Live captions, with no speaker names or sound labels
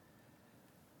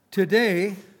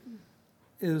Today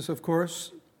is, of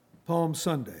course, Palm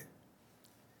Sunday.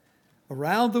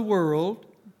 Around the world,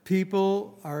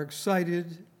 people are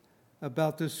excited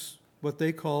about this, what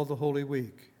they call the Holy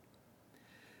Week.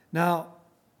 Now,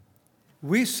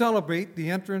 we celebrate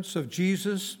the entrance of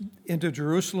Jesus into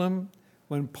Jerusalem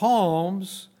when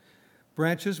palms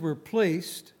branches were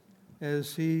placed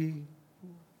as he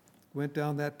went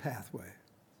down that pathway.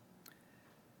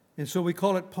 And so we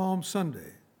call it Palm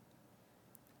Sunday.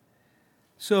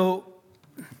 So,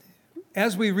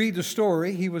 as we read the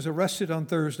story, he was arrested on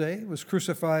Thursday, was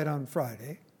crucified on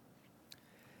Friday,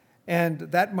 and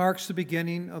that marks the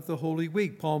beginning of the Holy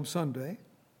Week, Palm Sunday,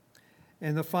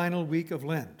 and the final week of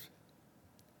Lent.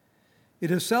 It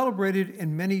is celebrated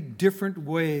in many different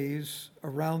ways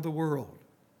around the world.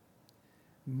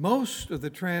 Most of the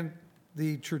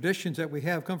traditions that we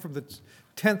have come from the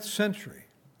 10th century.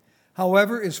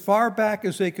 However, as far back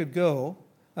as they could go,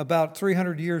 about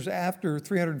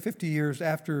 350 years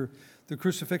after the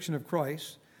crucifixion of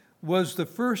Christ, was the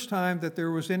first time that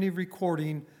there was any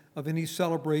recording of any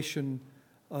celebration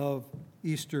of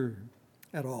Easter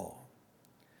at all.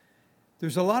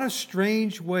 There's a lot of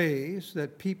strange ways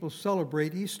that people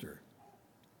celebrate Easter.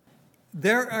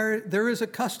 There is a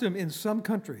custom in some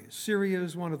countries, Syria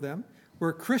is one of them,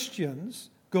 where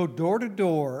Christians go door to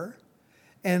door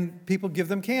and people give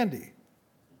them candy.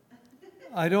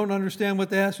 I don't understand what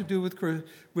that has to do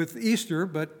with Easter,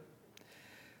 but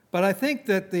I think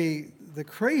that the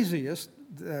craziest,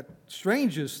 that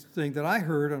strangest thing that I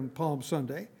heard on Palm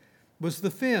Sunday was the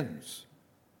Finns.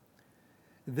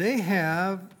 They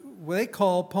have what they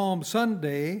call Palm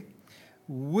Sunday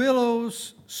Willow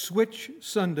Switch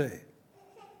Sunday.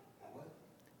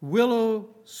 Willow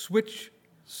Switch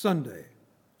Sunday.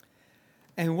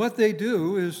 And what they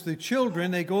do is the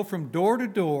children, they go from door to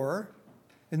door,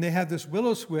 and they have this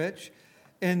willow switch,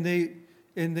 and they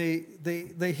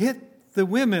hit the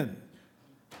women.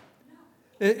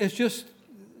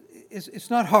 It's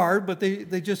not hard, but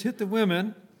they just hit the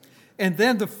women. And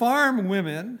then the farm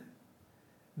women,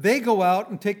 they go out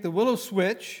and take the willow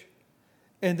switch,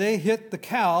 and they hit the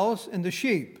cows and the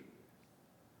sheep.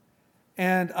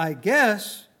 And I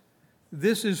guess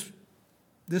this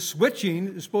switching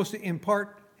is supposed to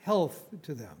impart health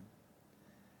to them.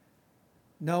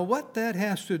 Now, what that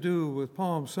has to do with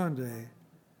Palm Sunday,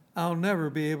 I'll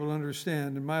never be able to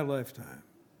understand in my lifetime.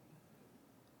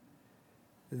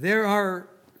 There are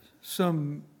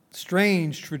some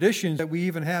strange traditions that we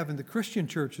even have in the Christian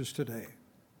churches today.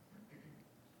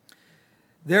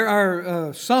 There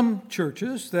are some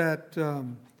churches that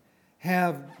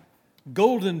have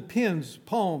golden pins,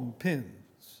 palm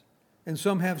pins, and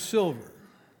some have silver.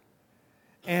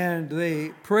 And they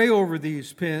pray over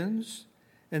these pins,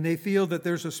 and they feel that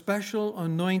there's a special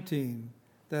anointing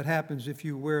that happens if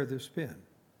you wear this pin.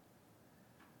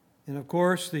 And of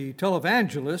course, the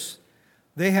televangelists,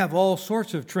 they have all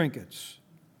sorts of trinkets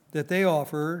that they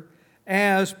offer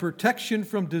as protection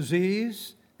from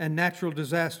disease and natural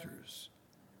disasters.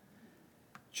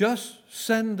 Just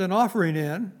send an offering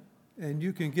in, and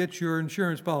you can get your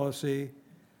insurance policy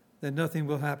that nothing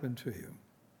will happen to you.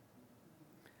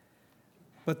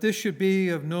 But this should be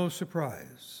of no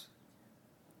surprise.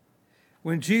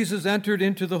 When Jesus entered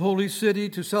into the holy city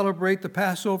to celebrate the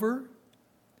Passover,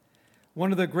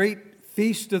 one of the great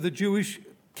feasts of the Jewish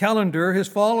calendar, his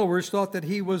followers thought that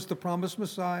he was the promised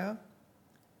Messiah,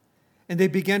 and they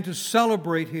began to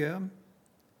celebrate him,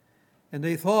 and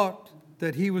they thought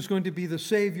that he was going to be the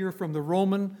Savior from the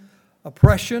Roman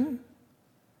oppression,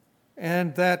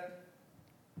 and that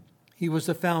he was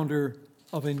the founder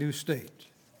of a new state.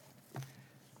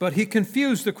 But he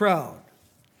confused the crowd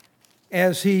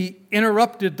as he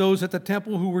interrupted those at the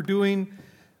temple who were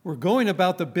going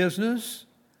about the business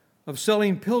of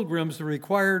selling pilgrims the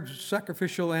required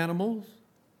sacrificial animals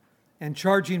and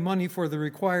charging money for the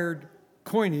required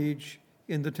coinage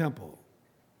in the temple.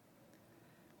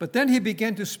 But then he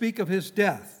began to speak of his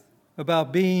death,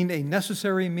 about being a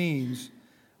necessary means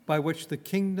by which the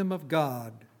kingdom of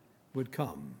God would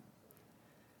come.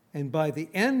 And by the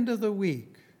end of the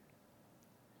week,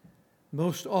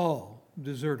 most all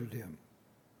deserted him.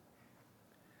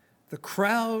 The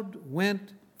crowd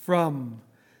went from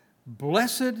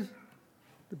blessed,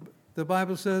 the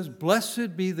Bible says,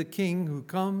 blessed be the King who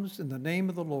comes in the name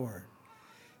of the Lord.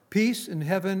 Peace in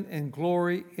heaven and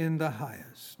glory in the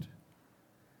highest.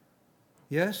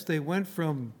 Yes, they went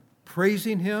from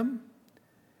praising him,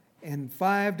 and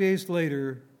 5 days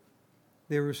later,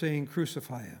 they were saying,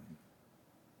 crucify him.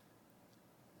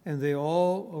 And they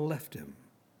all left him.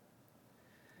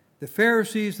 The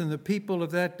Pharisees and the people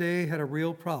of that day had a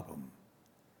real problem,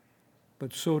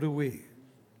 but so do we.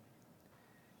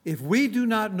 If we do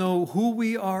not know who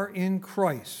we are in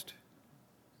Christ,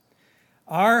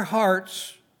 our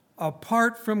hearts,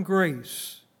 apart from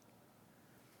grace,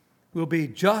 will be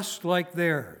just like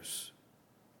theirs.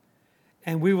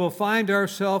 And we will find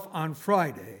ourselves on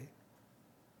Friday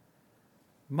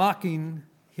mocking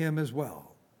him as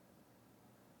well.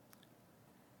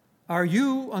 Are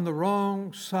you on the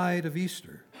wrong side of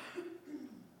Easter?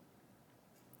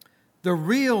 The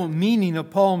real meaning of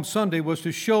Palm Sunday was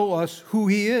to show us who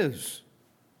he is.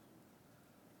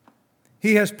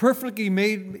 He has perfectly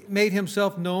made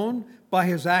himself known by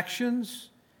his actions,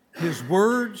 his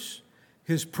words,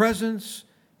 his presence,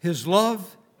 his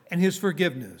love, and his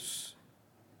forgiveness.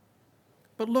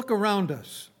 But look around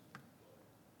us.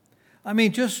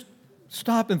 Just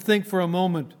stop and think for a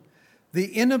moment.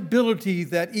 The inability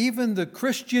that even the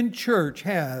Christian church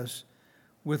has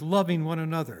with loving one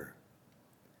another.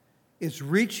 It's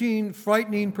reaching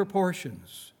frightening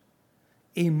proportions.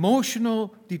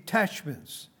 Emotional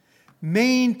detachments.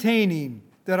 Maintaining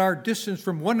that our distance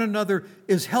from one another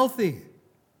is healthy.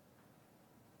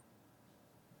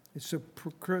 It's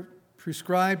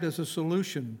prescribed as a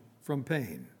solution from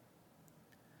pain.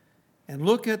 And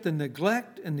look at the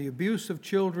neglect and the abuse of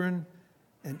children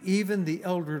and even the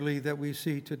elderly that we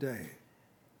see today.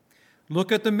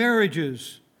 Look at the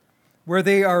marriages where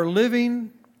they are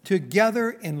living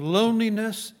together in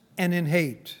loneliness and in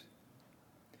hate.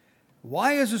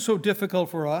 Why is it so difficult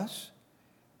for us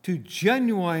to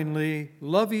genuinely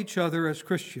love each other as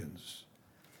Christians?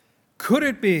 Could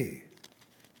it be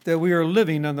that we are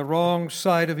living on the wrong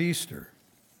side of Easter?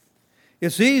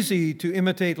 It's easy to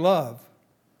imitate love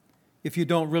if you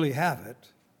don't really have it.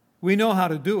 We know how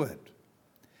to do it.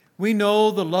 We know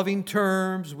the loving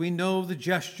terms, we know the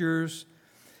gestures,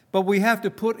 but we have to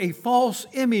put a false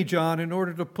image on in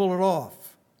order to pull it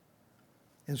off.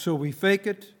 And so we fake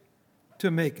it to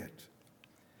make it.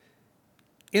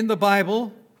 In the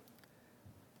Bible,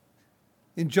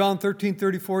 in John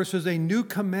 13:34, it says, "A new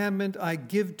commandment I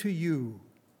give to you,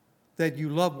 that you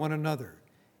love one another,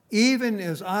 even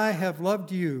as I have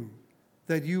loved you,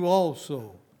 that you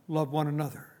also love one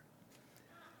another."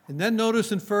 And then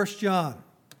notice in 1 John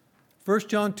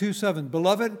 2:7,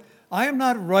 "Beloved, I am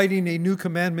not writing a new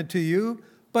commandment to you,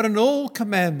 but an old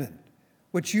commandment,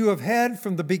 which you have had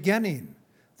from the beginning.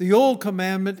 The old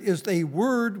commandment is a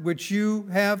word which you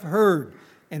have heard."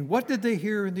 And what did they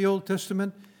hear in the Old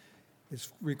Testament?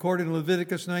 It's recorded in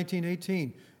Leviticus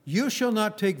 19:18. "You shall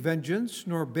not take vengeance,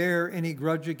 nor bear any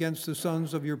grudge against the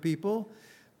sons of your people,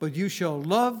 but you shall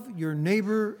love your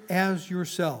neighbor as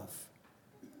yourself.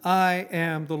 I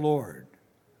am the Lord."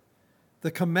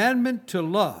 The commandment to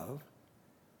love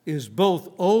is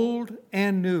both old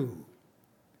and new.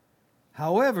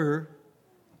 However,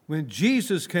 when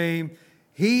Jesus came,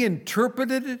 he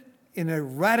interpreted it in a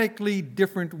radically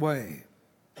different way.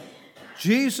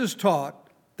 Jesus taught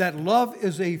that love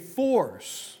is a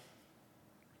force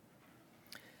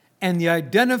and the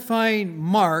identifying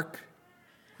mark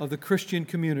of the Christian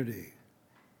community.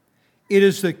 It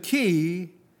is the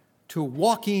key to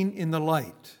walking in the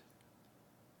light.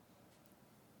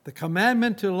 The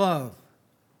commandment to love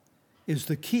is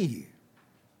the key.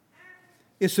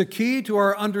 It's the key to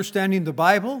our understanding the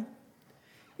Bible.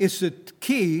 It's the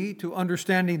key to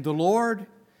understanding the Lord.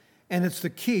 And it's the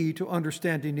key to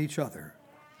understanding each other.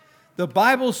 The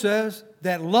Bible says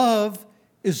that love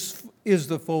is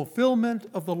the fulfillment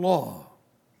of the law.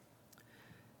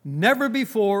 Never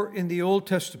before in the Old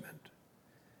Testament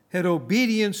had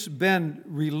obedience been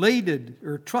related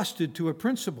or trusted to a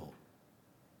principle.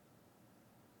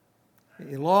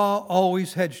 A law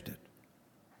always hedged it.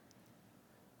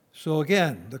 So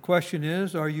again, the question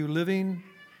is, are you living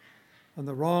on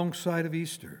the wrong side of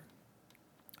Easter?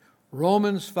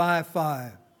 Romans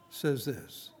 5:5 says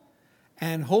this,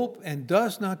 "And hope and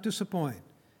does not disappoint,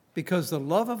 because the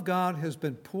love of God has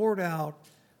been poured out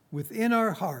within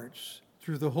our hearts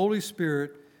through the Holy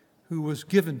Spirit who was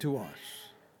given to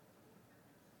us."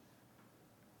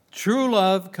 True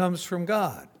love comes from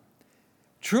God.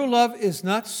 True love is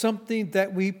not something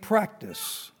that we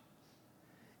practice.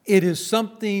 It is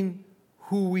something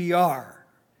who we are.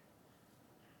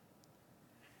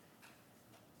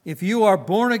 If you are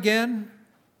born again,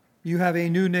 you have a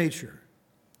new nature.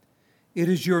 It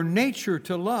is your nature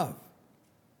to love.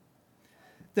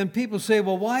 Then people say,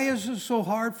 well, why is it so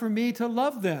hard for me to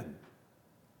love then?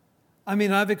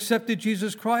 I've accepted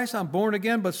Jesus Christ, I'm born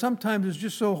again, but sometimes it's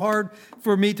just so hard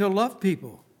for me to love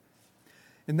people.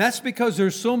 And that's because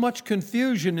there's so much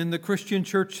confusion in the Christian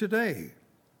church today.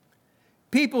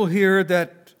 People hear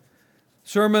that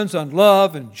sermons on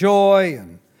love and joy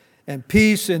and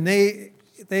peace, and they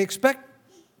expect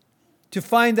to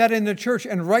find that in the church,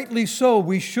 and rightly so,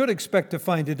 we should expect to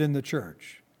find it in the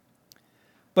church.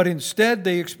 But instead,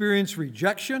 they experience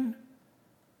rejection,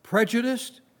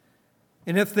 prejudice,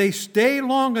 and if they stay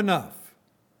long enough,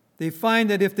 they find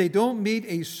that if they don't meet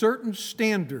a certain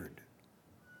standard,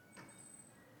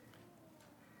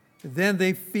 then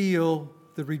they feel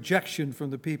the rejection from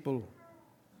the people.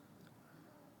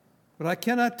 But I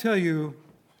cannot tell you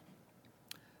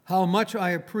how much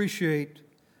I appreciate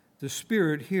the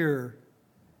spirit here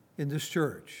in this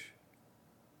church.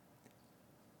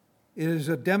 It is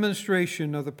a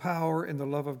demonstration of the power and the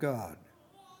love of God,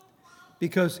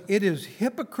 because it is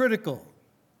hypocritical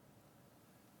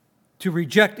to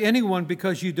reject anyone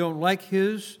because you don't like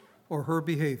his or her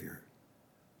behavior.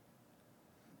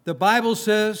 The Bible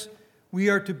says we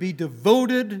are to be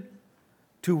devoted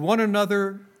to one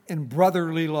another in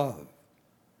brotherly love.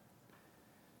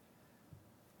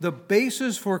 The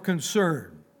basis for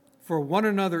concern for one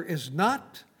another is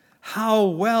not how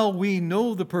well we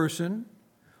know the person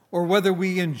or whether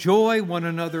we enjoy one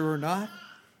another or not.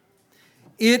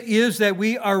 It is that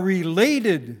we are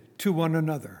related to one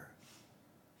another.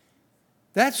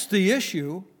 That's the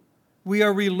issue. We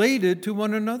are related to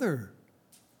one another.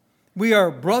 We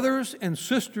are brothers and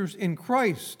sisters in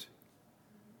Christ,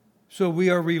 so we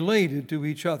are related to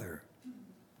each other.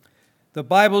 The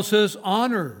Bible says,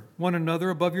 honor one another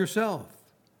above yourself.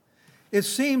 It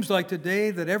seems like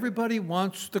today that everybody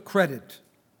wants the credit.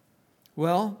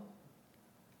 Well,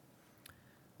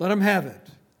 let them have it.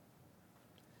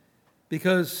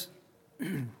 Because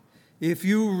if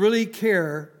you really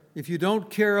care, if you don't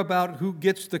care about who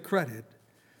gets the credit,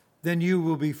 then you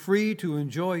will be free to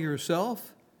enjoy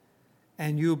yourself,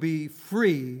 and you'll be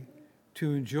free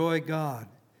to enjoy God,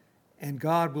 and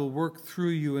God will work through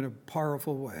you in a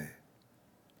powerful way.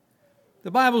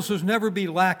 The Bible says never be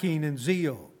lacking in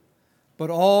zeal, but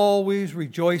always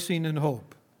rejoicing in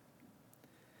hope.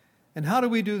 And how do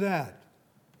we do that?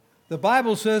 The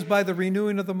Bible says by the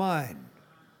renewing of the mind.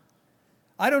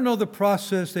 I don't know the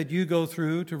process that you go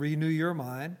through to renew your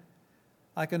mind.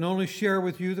 I can only share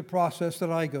with you the process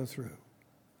that I go through.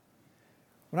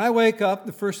 When I wake up,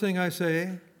 the first thing I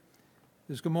say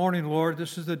is, "Good morning, Lord.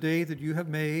 This is the day that you have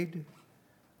made.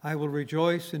 I will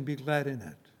rejoice and be glad in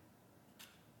it."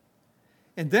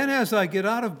 And then as I get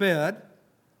out of bed,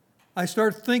 I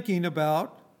start thinking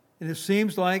about, and it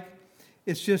seems like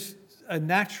it's just a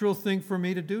natural thing for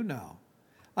me to do now.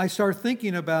 I start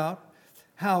thinking about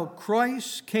how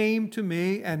Christ came to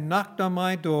me and knocked on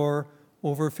my door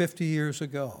over 50 years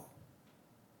ago.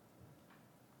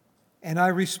 And I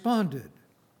responded.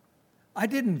 I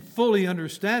didn't fully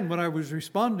understand what I was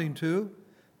responding to,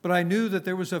 but I knew that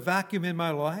there was a vacuum in my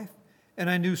life, and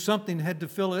I knew something had to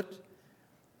fill it.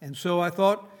 And so I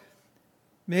thought,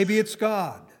 maybe it's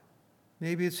God.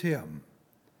 Maybe it's Him.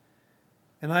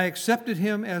 And I accepted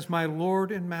Him as my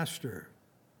Lord and Master.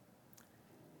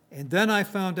 And then I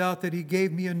found out that He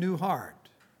gave me a new heart.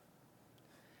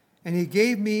 And He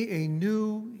gave me a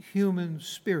new human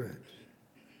spirit.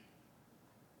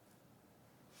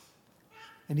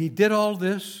 And He did all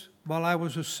this while I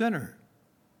was a sinner.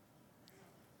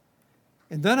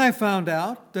 And then I found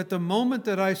out that the moment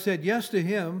that I said yes to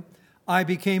Him, I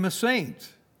became a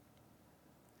saint.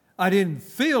 I didn't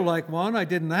feel like one, I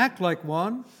didn't act like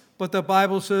one, but the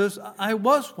Bible says I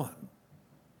was one.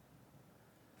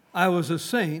 I was a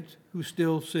saint who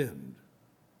still sinned.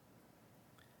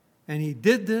 And He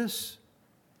did this.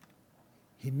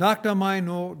 He knocked on my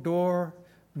door,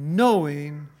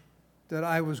 knowing that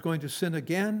I was going to sin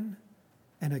again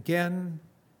and again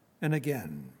and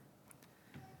again.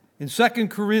 In 2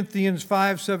 Corinthians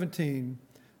 5:17,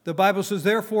 the Bible says,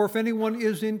 "Therefore, if anyone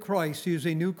is in Christ, he is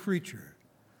a new creature.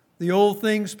 The old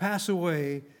things pass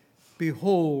away.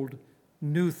 Behold,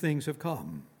 new things have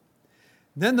come."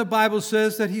 Then the Bible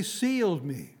says that He sealed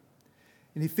me.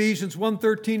 In Ephesians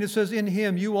 1:13, it says, "In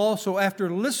Him you also, after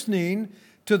listening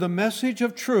to the message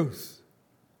of truth,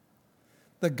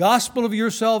 the gospel of your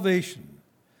salvation,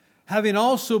 having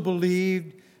also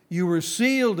believed, you were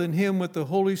sealed in Him with the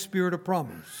Holy Spirit of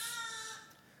promise."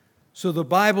 So the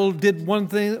Bible did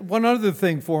one other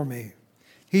thing for me.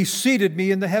 He seated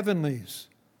me in the heavenlies.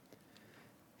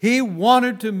 He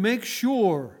wanted to make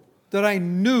sure that I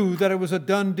knew that it was a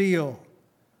done deal,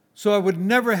 so I would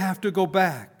never have to go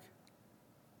back.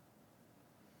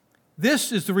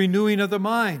 This is the renewing of the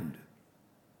mind.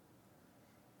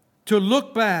 To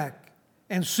look back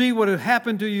and see what had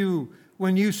happened to you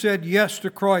when you said yes to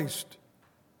Christ.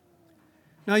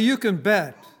 Now you can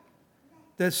bet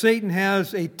that Satan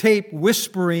has a tape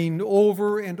whispering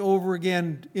over and over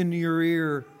again in your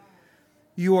ear,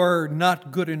 "You are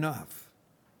not good enough."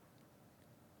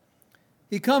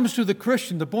 He comes to the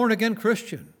Christian, the born-again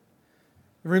Christian.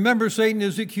 Remember, Satan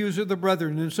is the accuser of the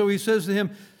brethren. And so he says to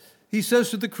him, he says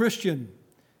to the Christian,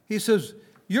 he says,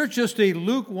 you're just a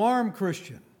lukewarm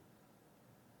Christian.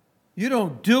 You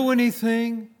don't do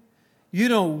anything. You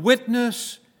don't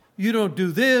witness. You don't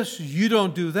do this. You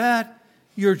don't do that.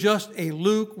 You're just a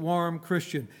lukewarm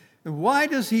Christian. And why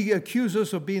does he accuse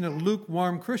us of being a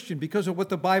lukewarm Christian? Because of what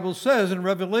the Bible says in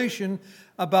Revelation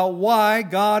about why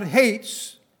God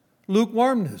hates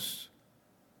lukewarmness.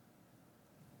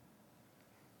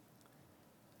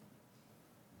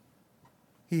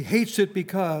 He hates it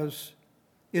because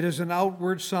it is an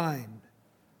outward sign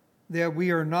that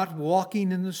we are not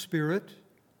walking in the Spirit.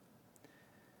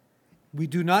 We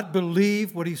do not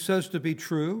believe what he says to be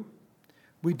true.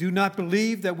 We do not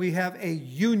believe that we have a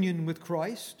union with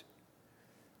Christ.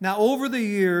 Now, over the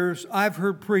years, I've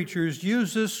heard preachers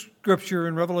use this scripture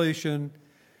in Revelation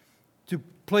to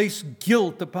place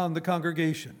guilt upon the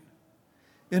congregation.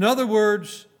 In other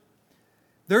words,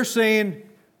 they're saying,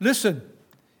 listen,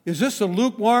 is this a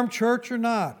lukewarm church or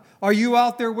not? Are you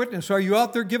out there witnessing? Are you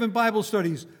out there giving Bible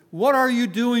studies? What are you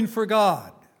doing for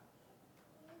God?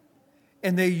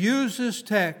 And they use this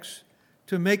text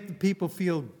to make the people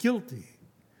feel guilty.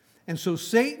 And so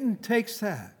Satan takes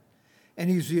that, and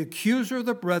he's the accuser of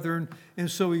the brethren, and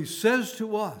so he says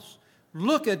to us,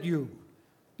 look at you.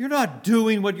 You're not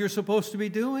doing what you're supposed to be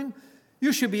doing.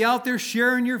 You should be out there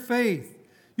sharing your faith.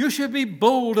 You should be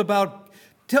bold about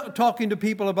talking to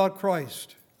people about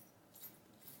Christ.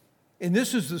 And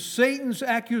this is the Satan's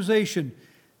accusation.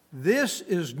 This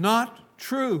is not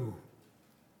true.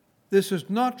 This is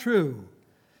not true.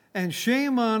 And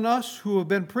shame on us who have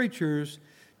been preachers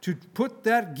to put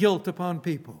that guilt upon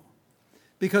people.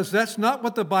 Because that's not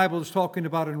what the Bible is talking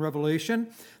about in Revelation.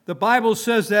 The Bible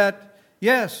says that,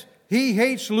 yes, he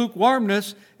hates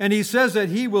lukewarmness, and he says that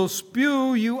he will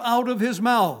spew you out of his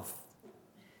mouth.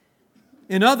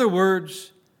 In other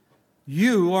words,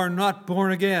 you are not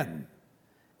born again.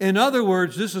 In other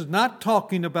words, this is not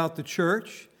talking about the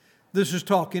church. This is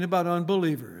talking about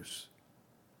unbelievers.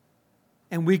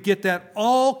 And we get that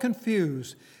all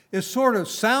confused. It sort of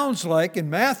sounds like in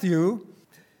Matthew,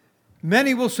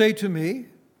 many will say to me,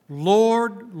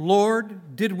 Lord,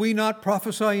 Lord, did we not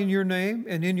prophesy in your name,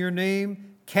 and in your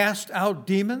name cast out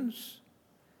demons,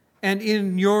 and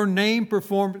in your name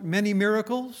performed many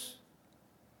miracles?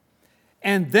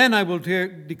 And then I will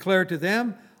declare to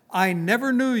them, I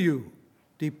never knew you.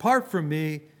 Depart from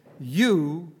me,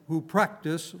 you who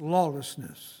practice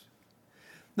lawlessness.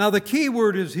 Now the key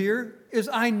word is here is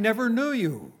I never knew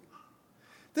you.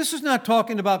 This is not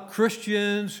talking about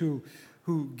Christians who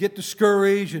get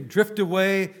discouraged and drift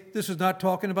away. This is not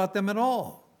talking about them at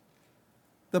all.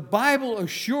 The Bible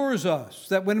assures us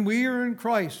that when we are in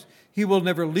Christ, he will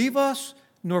never leave us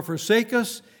nor forsake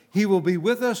us. He will be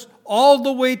with us all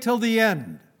the way till the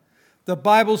end. The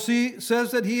Bible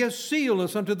says that he has sealed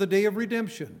us unto the day of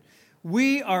redemption.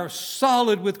 We are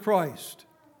solid with Christ.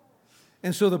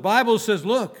 And so the Bible says,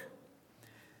 look,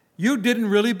 you didn't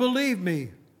really believe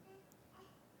me.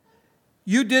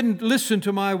 You didn't listen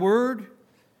to my word.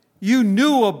 You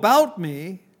knew about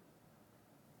me,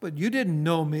 but you didn't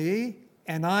know me,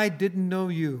 and I didn't know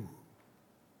you.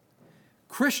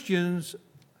 Christians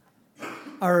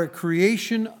are a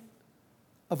creation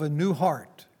of a new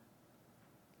heart.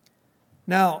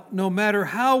 Now, no matter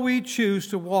how we choose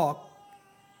to walk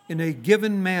in a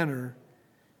given manner,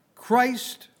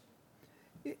 Christ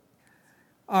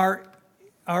are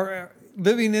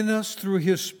living in us through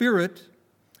his Spirit,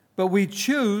 but we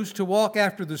choose to walk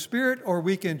after the Spirit, or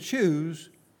we can choose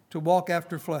to walk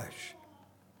after flesh.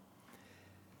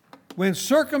 When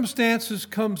circumstances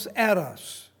comes at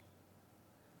us,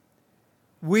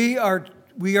 we are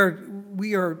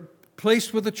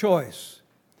placed with a choice.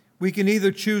 We can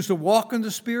either choose to walk in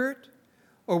the Spirit,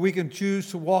 or we can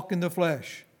choose to walk in the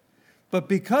flesh. But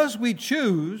because we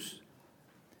choose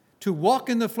to walk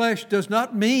in the flesh does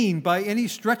not mean by any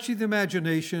stretch of the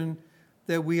imagination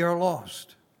that we are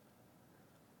lost.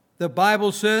 The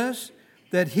Bible says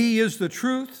that he is the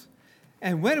truth,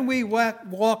 and when we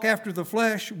walk after the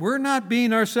flesh, we're not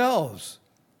being ourselves.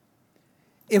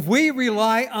 If we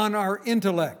rely on our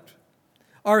intellect,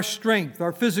 our strength,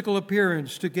 our physical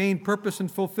appearance to gain purpose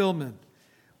and fulfillment,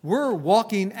 we're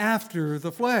walking after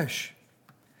the flesh.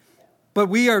 But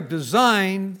we are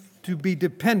designed to be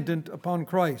dependent upon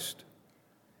Christ.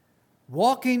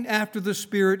 Walking after the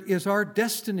Spirit is our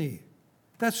destiny.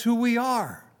 That's who we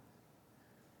are.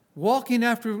 Walking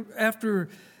after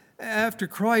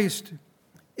Christ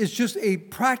is just a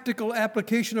practical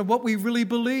application of what we really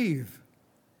believe.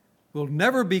 We'll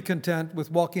never be content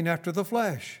with walking after the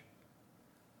flesh.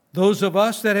 Those of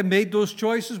us that have made those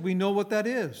choices, we know what that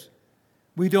is.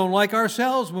 We don't like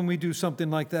ourselves when we do something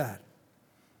like that.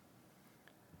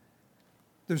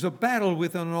 There's a battle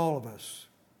within all of us.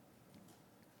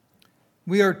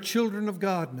 We are children of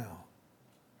God now.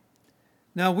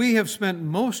 Now, we have spent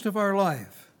most of our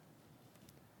life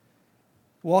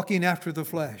walking after the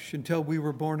flesh until we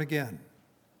were born again.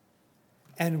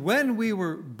 And when we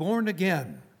were born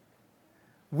again,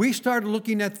 we started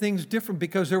looking at things different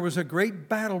because there was a great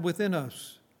battle within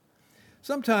us.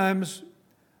 Sometimes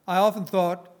I often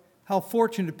thought how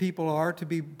fortunate people are to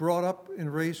be brought up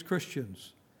and raised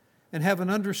Christians and have an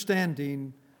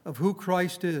understanding of who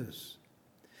Christ is.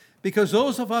 Because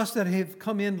those of us that have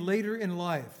come in later in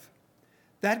life,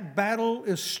 that battle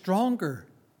is stronger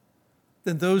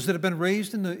than those that have been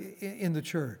raised in the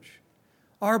church.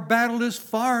 Our battle is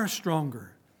far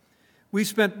stronger. We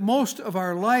spent most of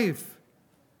our life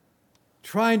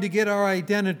trying to get our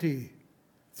identity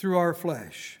through our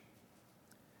flesh.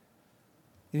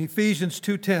 In Ephesians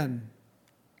 2:10,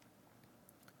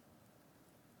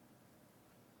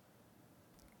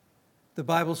 the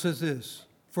Bible says this,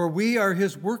 "For we are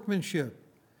his workmanship,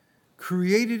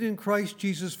 created in Christ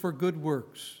Jesus for good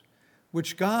works,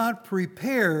 which God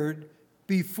prepared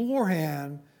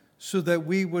beforehand so that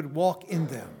we would walk in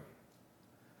them."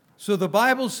 So the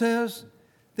Bible says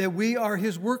that we are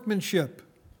his workmanship.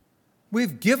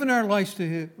 We've given our life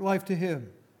to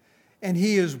him, and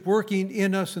he is working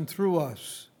in us and through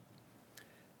us.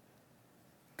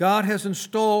 God has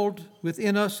installed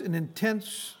within us an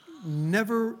intense,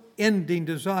 never-ending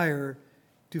desire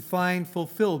to find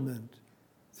fulfillment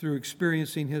through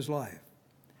experiencing his life.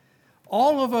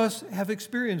 All of us have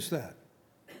experienced that.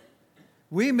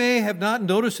 We may have not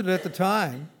noticed it at the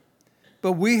time,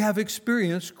 but we have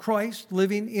experienced Christ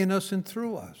living in us and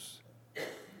through us.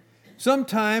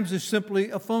 Sometimes it's simply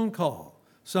a phone call.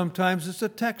 Sometimes it's a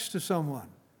text to someone,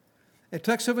 a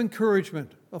text of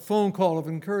encouragement, a phone call of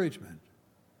encouragement.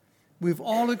 We've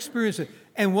all experienced it.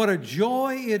 And what a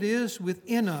joy it is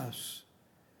within us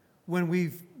when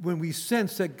we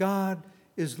sense that God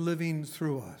is living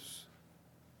through us.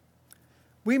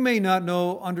 We may not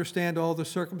understand all the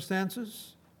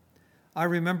circumstances. I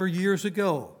remember years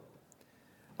ago,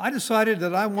 I decided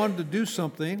that I wanted to do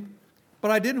something, but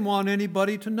I didn't want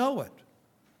anybody to know it.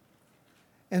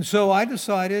 And so I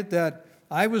decided that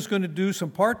I was going to do some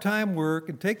part-time work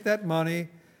and take that money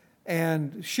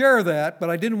and share that, but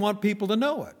I didn't want people to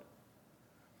know it.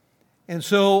 And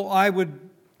so I would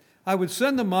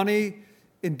send the money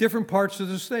in different parts of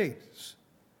the states.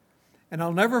 And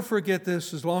I'll never forget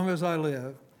this as long as I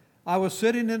live. I was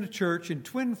sitting in a church in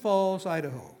Twin Falls,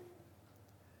 Idaho.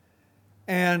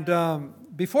 And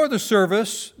before the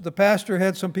service, the pastor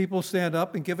had some people stand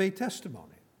up and give a testimony.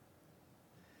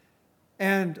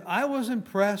 And I was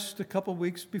impressed a couple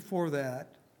weeks before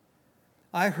that.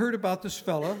 I heard about this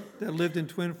fella that lived in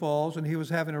Twin Falls, and he was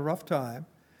having a rough time.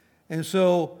 And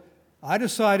so I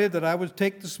decided that I would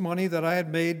take this money that I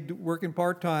had made working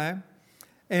part-time,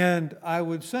 and I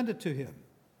would send it to him.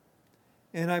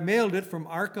 And I mailed it from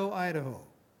Arco, Idaho.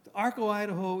 Arco,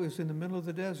 Idaho is in the middle of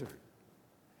the desert.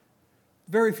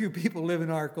 Very few people live in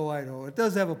Arco, Idaho. It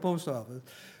does have a post office.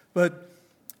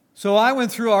 So I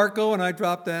went through Arco, and I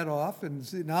dropped that off.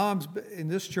 And now I'm in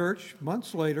this church,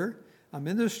 months later. I'm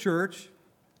in this church,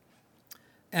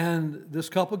 and this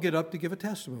couple get up to give a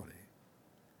testimony.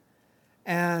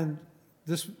 And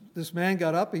this man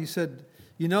got up, and he said,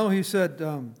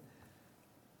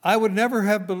 I would never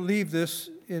have believed this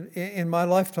in my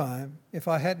lifetime if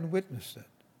I hadn't witnessed it.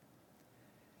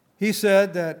 He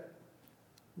said that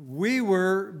we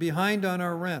were behind on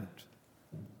our rent,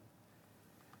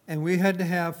 and we had to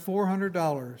have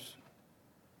 $400.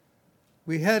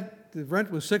 The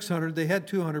rent was $600, they had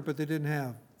 $200, but they didn't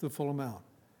have the full amount.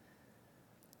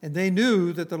 And they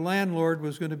knew that the landlord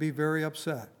was going to be very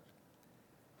upset.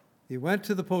 He went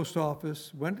to the post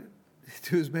office, went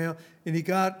to his mail, and he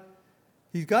got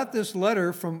this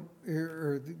letter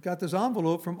got this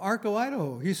envelope from Arco,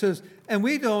 Idaho. He says, and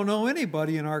we don't know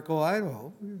anybody in Arco,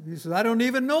 Idaho. He says, I don't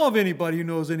even know of anybody who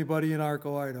knows anybody in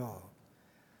Arco, Idaho.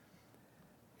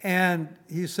 And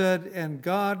he said, and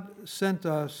God sent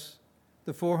us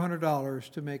the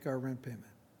 $400 to make our rent payment.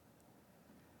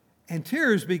 And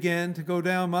tears began to go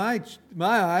down my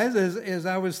eyes as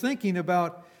I was thinking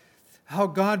about how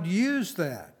God used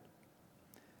that.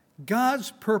 God's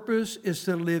purpose is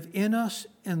to live in us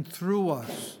and through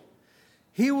us.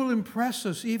 He will impress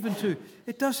us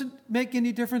it doesn't make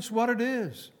any difference what it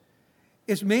is.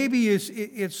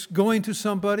 It's going to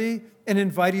somebody and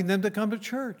inviting them to come to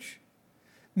church.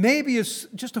 Maybe it's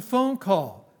just a phone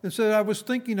call that said, I was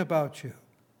thinking about you.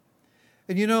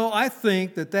 And I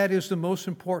think that is the most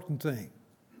important thing.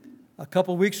 A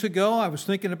couple weeks ago, I was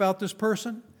thinking about this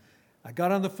person. I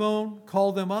got on the phone,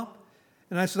 called them up,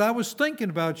 and I said, I was thinking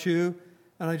about you,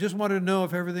 and I just wanted to know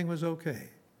if everything was okay.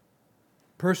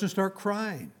 The person started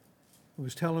crying and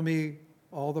was telling me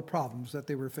all the problems that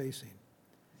they were facing.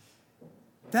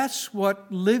 That's what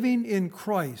living in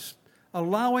Christ,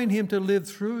 allowing Him to live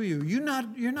through you.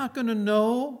 You're not going to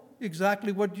know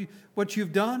exactly what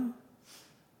you've done.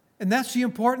 And that's the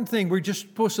important thing. We're just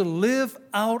supposed to live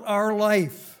out our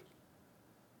life.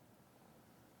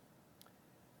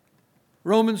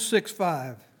 Romans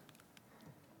 6:5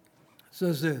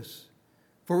 says this,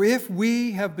 "For if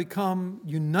we have become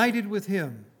united with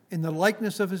Him in the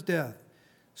likeness of His death,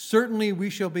 certainly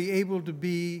we shall be able to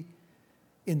be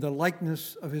in the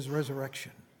likeness of His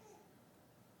resurrection."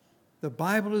 The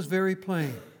Bible is very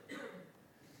plain.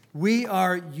 We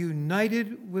are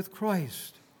united with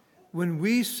Christ. When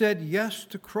we said yes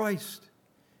to Christ,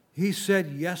 He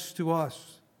said yes to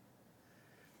us.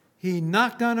 He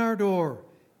knocked on our door,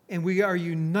 and we are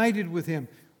united with Him.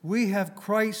 We have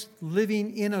Christ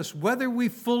living in us. Whether we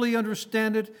fully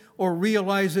understand it or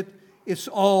realize it, it's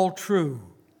all true.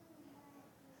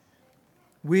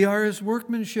 We are His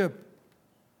workmanship.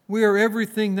 We are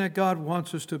everything that God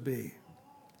wants us to be.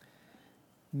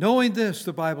 Knowing this,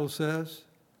 the Bible says,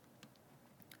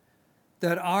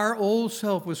 that our old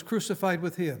self was crucified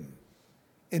with Him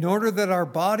in order that our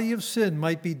body of sin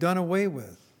might be done away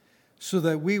with, so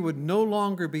that we would no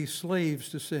longer be slaves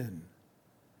to sin.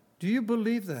 Do you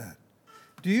believe that?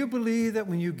 Do you believe that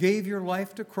when you gave your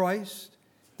life to Christ,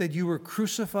 that you were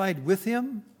crucified with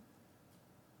Him?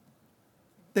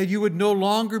 That you would no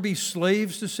longer be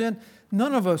slaves to sin?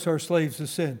 None of us are slaves to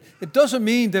sin. It doesn't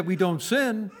mean that we don't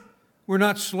sin. We're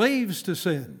not slaves to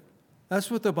sin. That's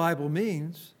what the Bible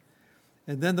means.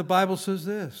 And then the Bible says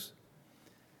this,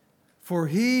 "For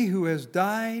he who has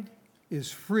died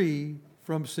is free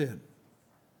from sin."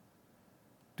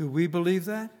 Do we believe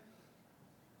that?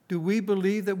 Do we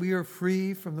believe that we are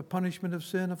free from the punishment of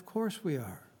sin? Of course we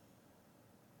are.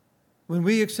 When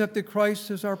we accepted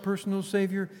Christ as our personal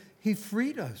Savior, He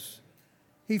freed us.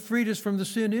 He freed us from the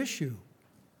sin issue.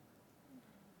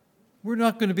 We're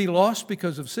not going to be lost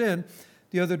because of sin.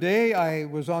 The other day, I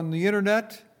was on the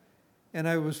internet, and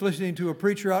I was listening to a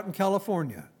preacher out in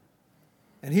California.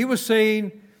 And he was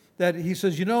saying that, he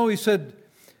said,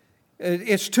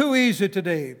 it's too easy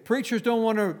today. Preachers don't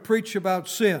want to preach about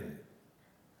sin.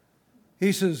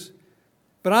 He says,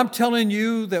 but I'm telling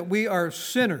you that we are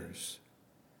sinners.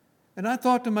 And I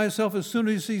thought to myself as soon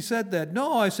as he said that,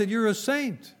 no, I said, you're a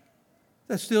saint.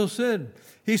 That's still sin.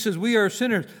 He says, we are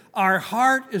sinners. Our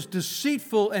heart is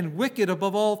deceitful and wicked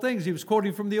above all things. He was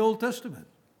quoting from the Old Testament.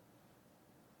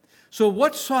 So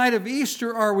what side of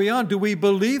Easter are we on? Do we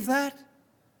believe that?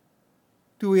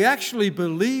 Do we actually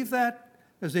believe that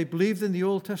as they believed in the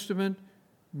Old Testament?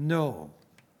 No.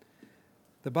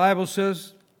 The Bible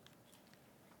says,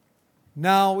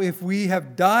 now if we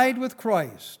have died with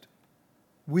Christ,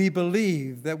 we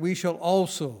believe that we shall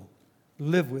also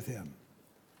live with Him.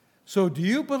 So do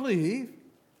you believe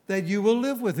that you will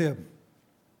live with Him?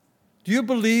 Do you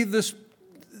believe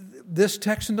this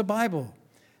text in the Bible?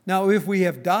 Now, if we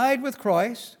have died with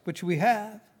Christ, which we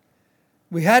had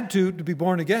to be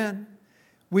born again,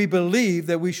 we believe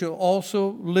that we shall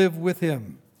also live with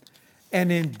Him.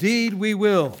 And indeed we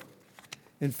will.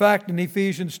 In fact, in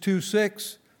Ephesians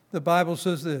 2:6, the Bible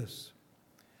says this,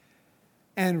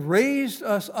 and raised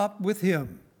us up with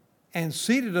Him and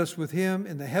seated us with Him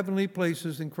in the heavenly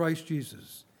places in Christ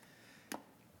Jesus.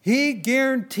 He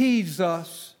guarantees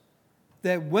us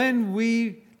that when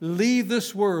we leave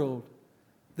this world,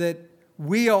 that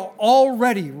we are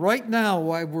already, right now,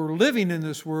 while we're living in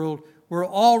this world, we're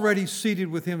already seated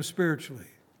with Him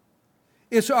spiritually.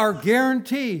 It's our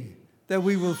guarantee that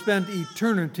we will spend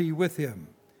eternity with Him.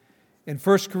 In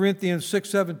 1 Corinthians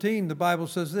 6:17, the Bible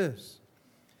says this,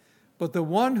 but the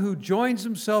one who joins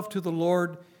himself to the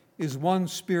Lord is one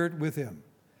spirit with Him.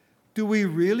 Do we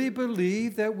really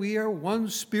believe that we are one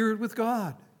spirit with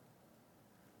God?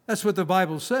 That's what the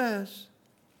Bible says.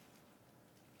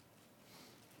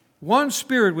 One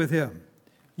spirit with Him,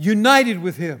 united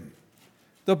with Him.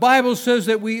 The Bible says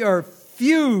that we are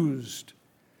fused.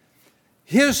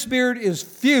 His spirit is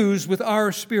fused with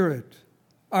our spirit,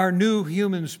 our new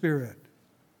human spirit.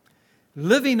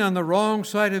 Living on the wrong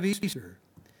side of Easter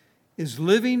is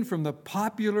living from the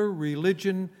popular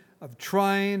religion of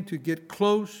trying to get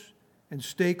close and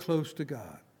stay close to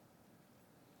God.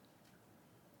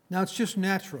 Now, it's just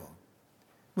natural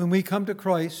when we come to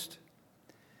Christ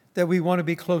that we want to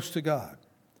be close to God.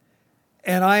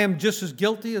 And I am just as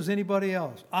guilty as anybody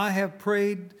else. I have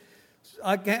prayed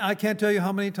I can't tell you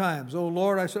how many times, oh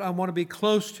Lord, I said, I want to be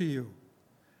close to you.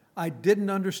 I didn't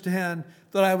understand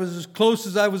that I was as close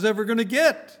as I was ever going to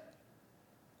get.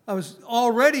 I was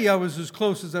as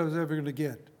close as I was ever going to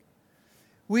get.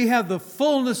 We have the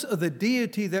fullness of the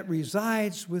deity that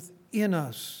resides within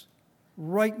us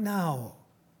right now.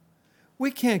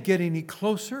 We can't get any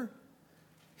closer.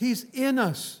 He's in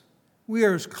us. We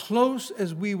are as close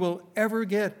as we will ever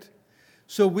get.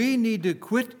 So we need to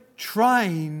quit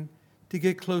trying to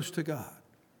get close to God.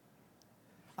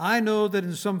 I know that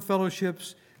in some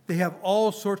fellowships, they have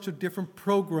all sorts of different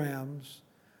programs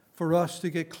for us to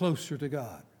get closer to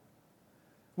God.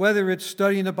 Whether it's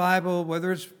studying the Bible,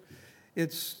 whether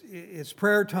it's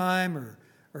prayer time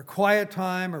or quiet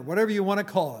time or whatever you want to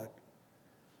call it.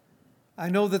 I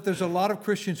know that there's a lot of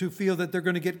Christians who feel that they're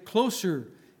going to get closer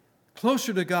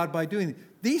to God by doing it.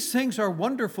 These things are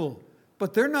wonderful,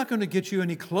 but they're not going to get you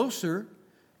any closer.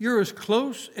 You're as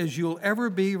close as you'll ever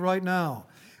be right now.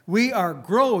 We are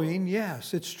growing,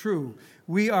 yes, it's true.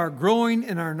 We are growing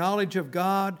in our knowledge of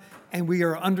God, and we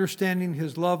are understanding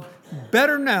His love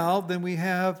better now than we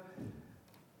have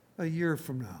a year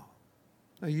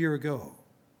ago.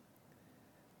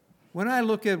 When I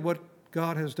look at what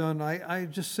God has done, I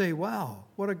just say, wow,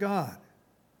 what a God.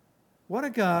 What a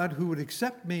God who would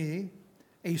accept me,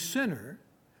 a sinner,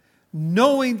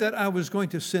 knowing that I was going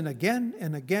to sin again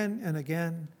and again and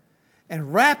again,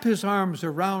 and wrap His arms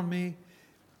around me,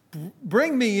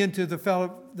 bring me into the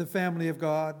family of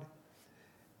God,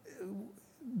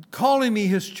 calling me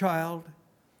His child.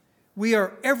 We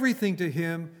are everything to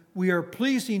Him. We are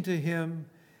pleasing to Him.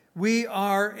 We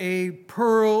are a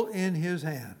pearl in His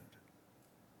hand.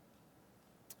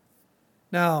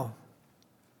 Now,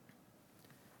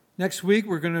 next week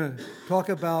we're going to talk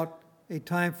about a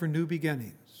time for new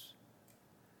beginnings.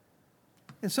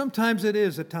 And sometimes it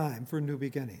is a time for new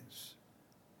beginnings.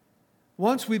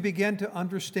 Once we begin to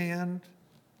understand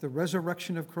the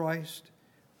resurrection of Christ,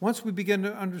 once we begin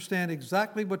to understand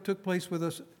exactly what took place with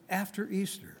us after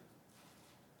Easter,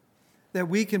 that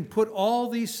we can put all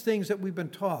these things that we've been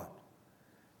taught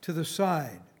to the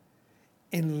side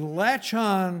and latch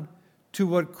on to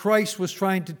what Christ was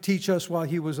trying to teach us while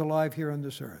He was alive here on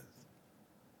this earth.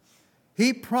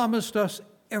 He promised us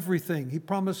everything. He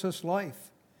promised us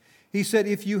life. He said,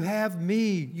 if you have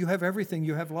me, you have everything.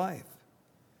 You have life.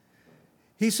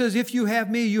 He says, if you have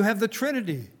me, you have the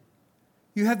Trinity.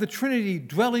 You have the Trinity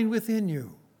dwelling within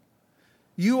you.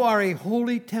 You are a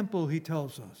holy temple, He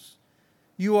tells us.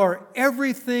 You are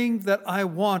everything that I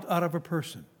want out of a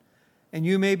person. And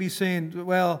you may be saying,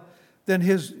 well, then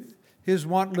his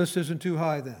want list isn't too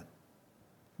high then.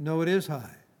 No, it is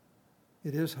high.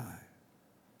 It is high.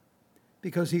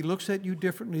 Because He looks at you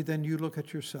differently than you look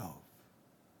at yourself.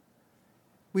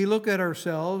 We look at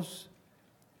ourselves,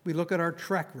 we look at our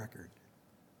track record.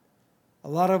 A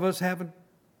lot of us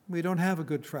we don't have a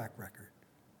good track record.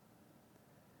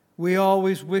 We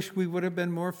always wish we would have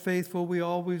been more faithful. We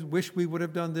always wish we would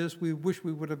have done this. We wish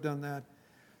we would have done that.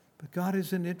 But God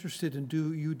isn't interested in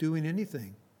you doing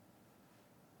anything.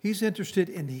 He's interested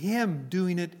in Him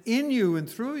doing it in you and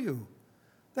through you.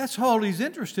 That's all He's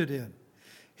interested in.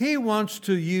 He wants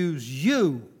to use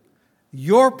you,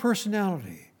 your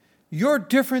personality. You're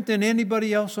different than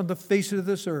anybody else on the face of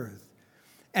this earth.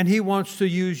 And He wants to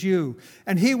use you.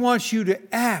 And He wants you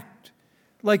to act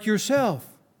like yourself.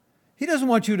 He doesn't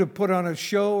want you to put on a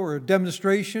show or a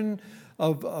demonstration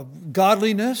of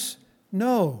godliness.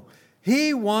 No.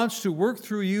 He wants to work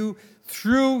through you,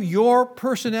 through your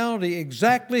personality,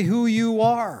 exactly who you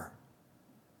are.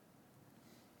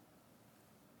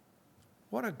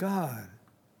 What a God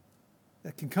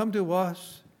that can come to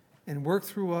us and work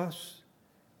through us,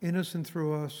 in us and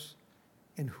through us,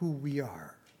 in who we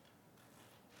are.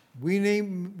 We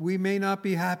may not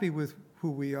be happy with who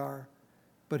we are,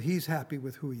 but He's happy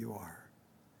with who you are.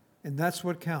 And that's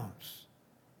what counts.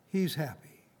 He's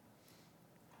happy.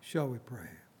 Shall we pray?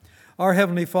 Our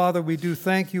Heavenly Father, we do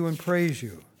thank You and praise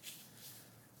You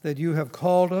that You have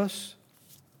called us.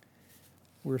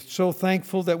 We're so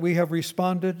thankful that we have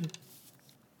responded.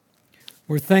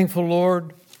 We're thankful,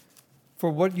 Lord,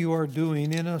 for what You are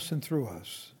doing in us and through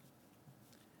us.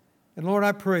 And Lord,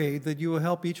 I pray that You will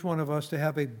help each one of us to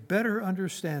have a better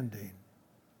understanding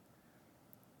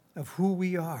of who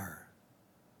we are,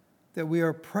 that we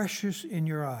are precious in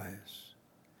Your eyes,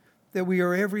 that we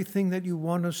are everything that You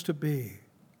want us to be.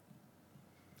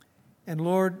 And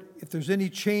Lord, if there's any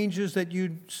changes that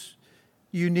you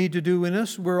need to do in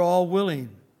us, we're all willing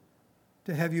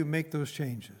to have You make those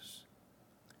changes.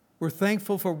 We're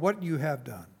thankful for what You have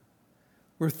done.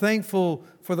 We're thankful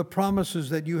for the promises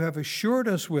that You have assured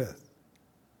us with.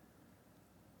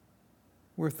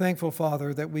 We're thankful,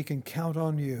 Father, that we can count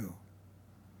on you.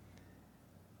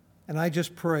 And I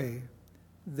just pray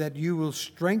that you will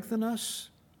strengthen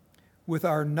us with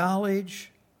our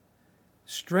knowledge.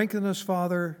 Strengthen us,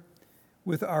 Father,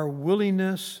 with our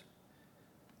willingness.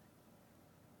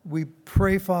 We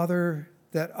pray, Father,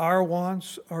 that our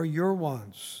wants are your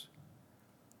wants.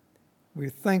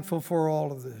 We're thankful for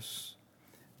all of this.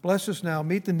 Bless us now.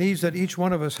 Meet the needs that each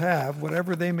one of us have,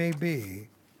 whatever they may be,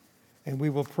 and we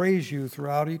will praise you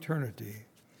throughout eternity.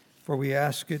 For we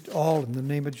ask it all in the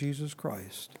name of Jesus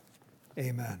Christ.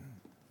 Amen.